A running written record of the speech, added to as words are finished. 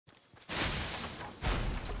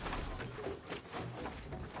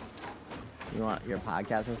You want your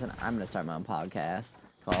podcast person? I'm gonna start my own podcast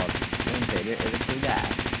called Gamesager Is a True Guy.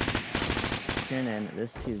 Tune in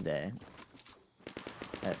this Tuesday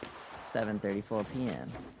at 7:34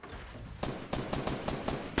 p.m.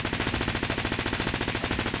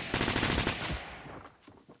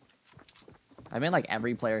 I made like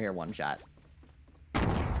every player here one shot.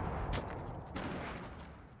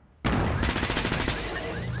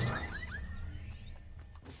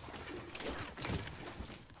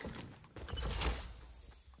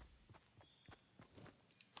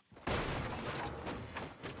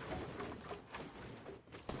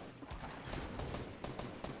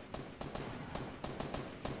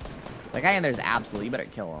 That guy in there's absolute. You better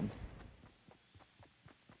kill him.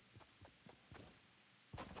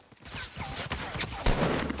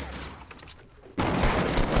 Of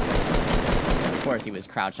course, he was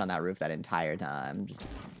crouched on that roof that entire time. Just.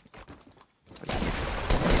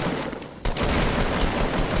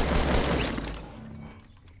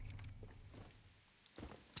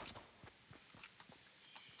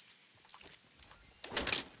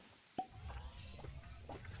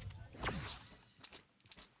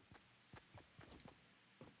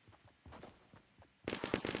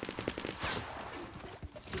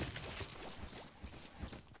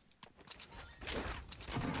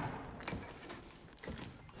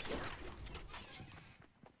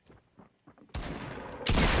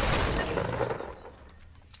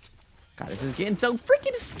 God, this is getting so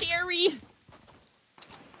freaking scary.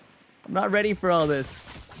 I'm not ready for all this.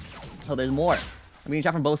 Oh, there's more. I'm being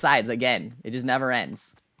shot from both sides again. It just never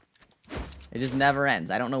ends. It just never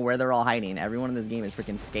ends. I don't know where they're all hiding. Everyone in this game is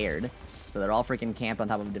freaking scared. So they're all freaking camped on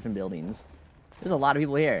top of different buildings. There's a lot of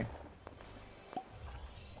people here.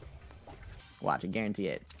 Watch, I guarantee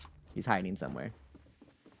it. He's hiding somewhere.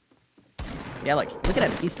 Yeah, look at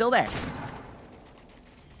him. He's still there.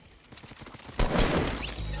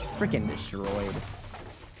 Freaking destroyed.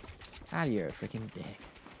 Out of your freaking dick.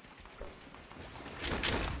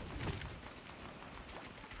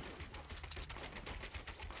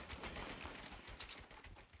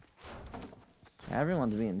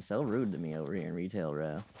 Everyone's being so rude to me over here in retail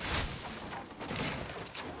row.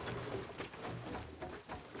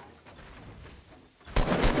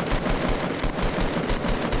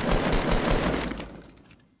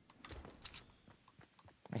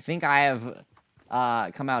 I think I have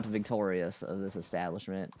come out victorious of this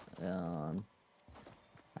establishment. I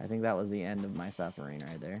think that was the end of my suffering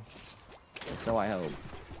right there. So I hope.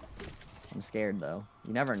 I'm scared though.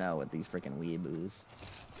 You never know with these freaking weeaboos.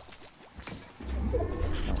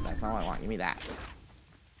 No, that's not what I want. Give me that.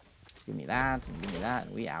 Give me that, and give me that,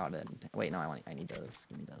 and we outed. Wait, no, I need those.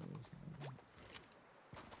 Give me those.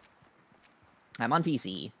 I'm on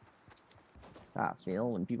PC. I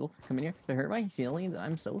feel when people come in here to hurt my feelings,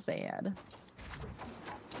 I'm so sad.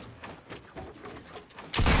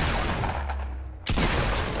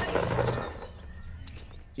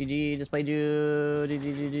 GG, just played you.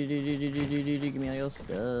 Give me all your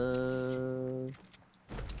stuff.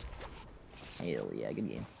 Hell yeah, good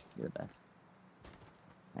game. You're the best.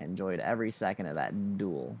 I enjoyed every second of that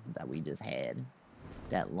duel that we just had.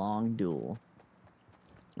 That long duel.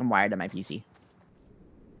 I'm wired to my PC.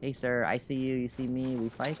 Hey, sir, I see you, you see me. We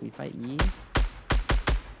fight ye.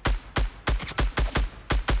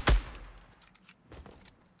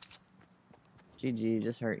 GG,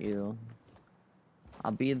 just hurt you.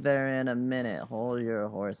 I'll be there in a minute. Hold your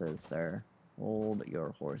horses, sir. Hold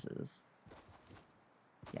your horses.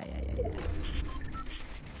 Yeah.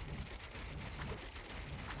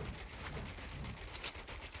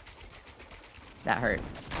 That hurt.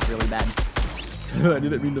 Really bad. I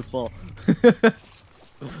didn't mean to fall.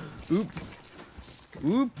 Oops.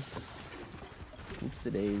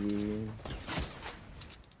 Oopsie-daisy.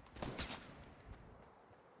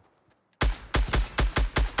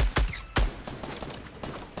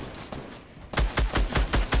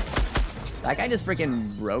 That guy just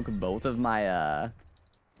freaking broke both of my, that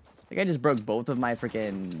guy just broke both of my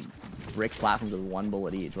freaking brick platforms with one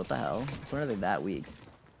bullet each. What the hell? When are they that weak?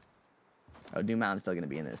 Oh, Doom Mountain's still gonna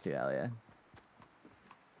be in this too, hell yeah.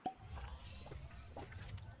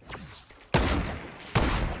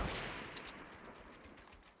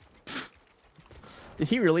 Did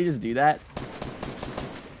he really just do that?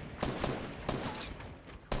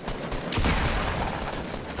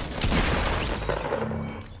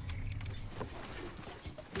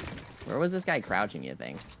 Where was this guy crouching, you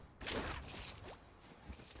think?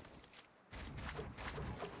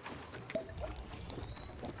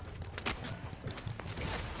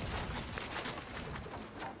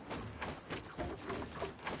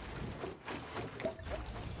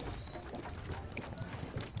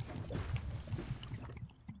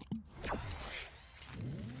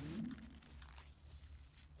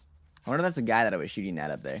 wonder if that's the guy that I was shooting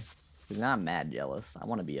at up there. Because now I'm mad jealous. I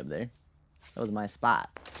want to be up there. That was my spot.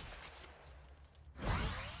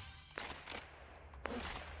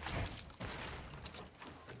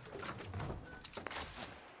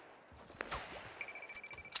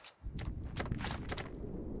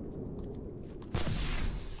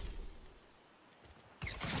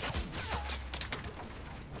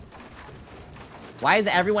 Why is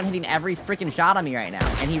everyone hitting every freaking shot on me right now?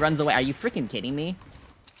 And he runs away. Are you freaking kidding me?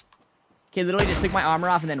 Kid literally just took my armor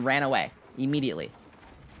off and then ran away. Immediately.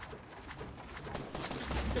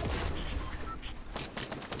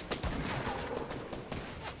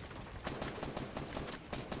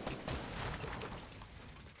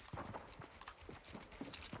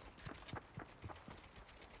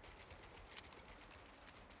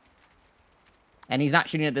 And he's not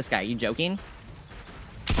shooting at this guy. Are you joking?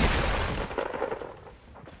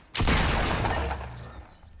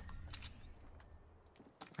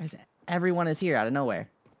 Everyone is here out of nowhere.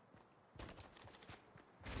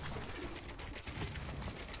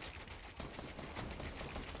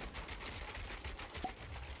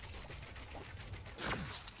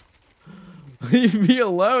 Leave me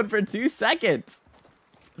alone for 2 seconds.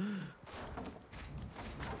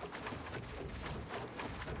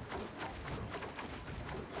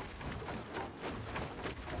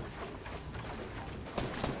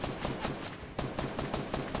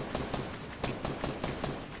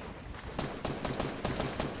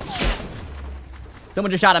 Someone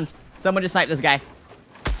just shot him. Someone just sniped this guy.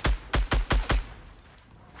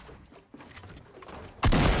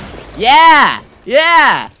 Yeah!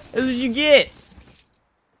 Yeah! This is what you get.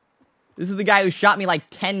 This is the guy who shot me like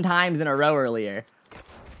 10 times in a row earlier.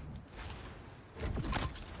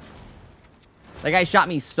 That guy shot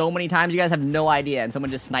me so many times, you guys have no idea. And someone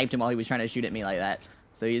just sniped him while he was trying to shoot at me like that.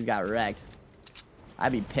 So he just got wrecked.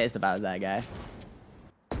 I'd be pissed if I was that guy.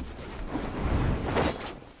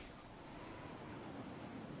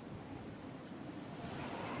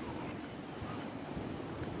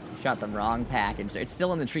 Shot the wrong package. It's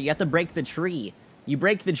still in the tree. You have to break the tree. You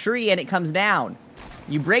break the tree and it comes down.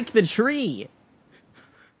 You break the tree.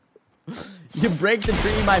 You break the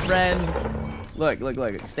tree, my friend. Look, look,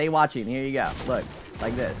 look. Stay watching. Here you go. Look,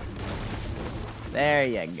 like this. There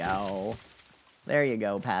you go. There you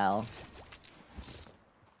go, pal.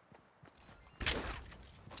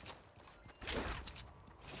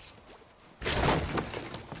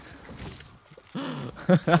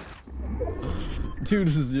 Dude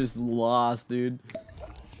is just lost, dude.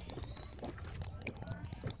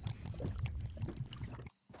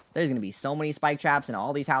 There's gonna be so many spike traps in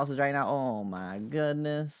all these houses right now. Oh my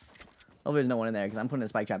goodness. Hope there's no one in there because I'm putting a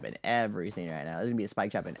spike trap in everything right now. There's gonna be a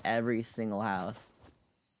spike trap in every single house.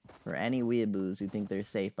 For any weeaboos who think they're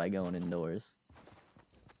safe by going indoors.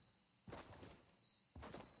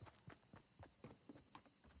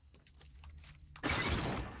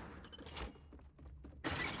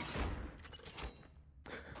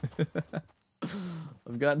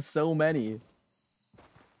 I've gotten so many.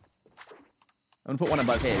 I'm gonna put one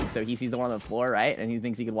above his, so he sees the one on the floor, right? And he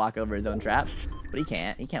thinks he could walk over his own trap. But he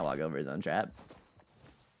can't. He can't walk over his own trap.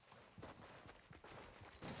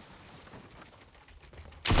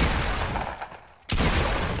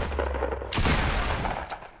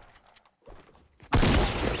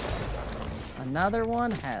 Another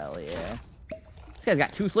one? Hell yeah. This guy's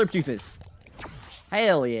got 2 slurp juices.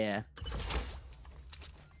 Hell yeah.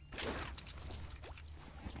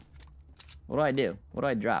 What do I do? What do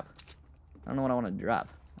I drop? I don't know what I want to drop.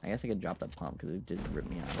 I guess I could drop the pump because it just ripped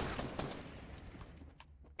me off.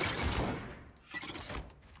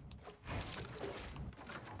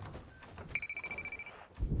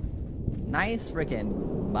 Nice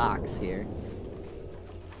freaking box here.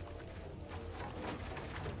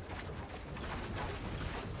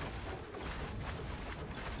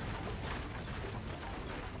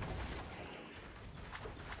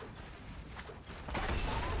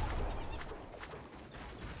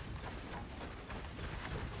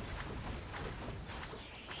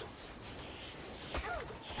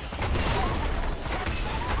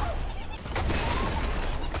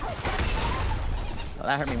 Oh,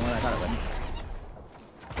 that hurt me more than I thought it would.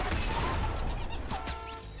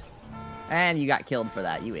 And you got killed for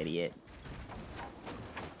that, you idiot.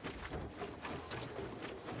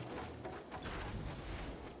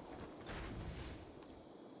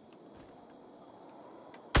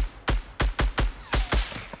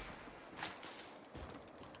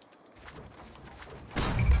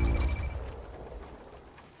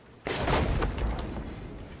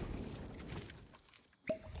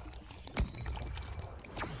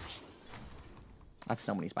 I have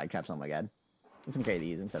so many spike traps, oh my god. I'm just gonna carry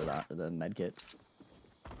these instead of the med kits.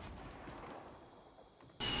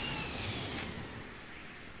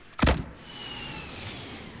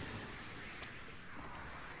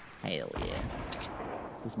 Hell yeah.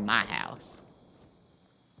 This is my house.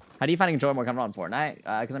 How do you find a controller more comfortable on Fortnite?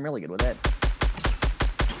 Because I'm really good with it.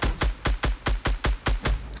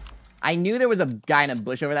 I knew there was a guy in a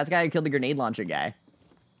bush over. That's the guy who killed the grenade launcher guy.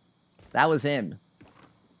 That was him.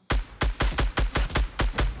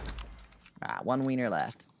 Ah, one wiener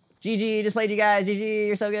left. GG, just played you guys. GG,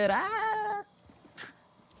 you're so good. Ah!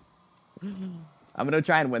 I'm going to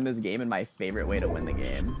try and win this game in my favorite way to win the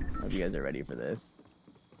game. Hope you guys are ready for this.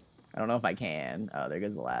 I don't know if I can. Oh, there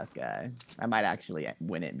goes the last guy. I might actually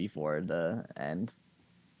win it before the end.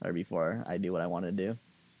 Or before I do what I want to do.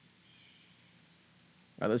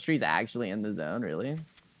 Are those trees actually in the zone, really?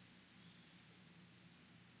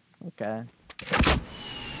 Okay.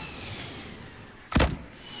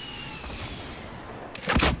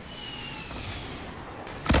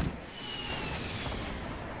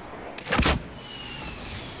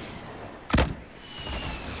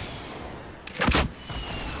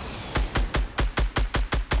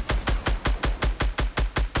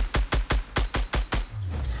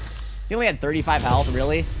 He only had 35 health,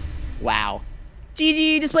 really? Wow.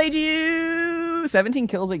 GG, just played you! 17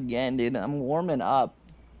 kills again, dude. I'm warming up.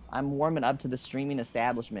 I'm warming up to the streaming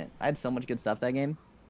establishment. I had so much good stuff that game.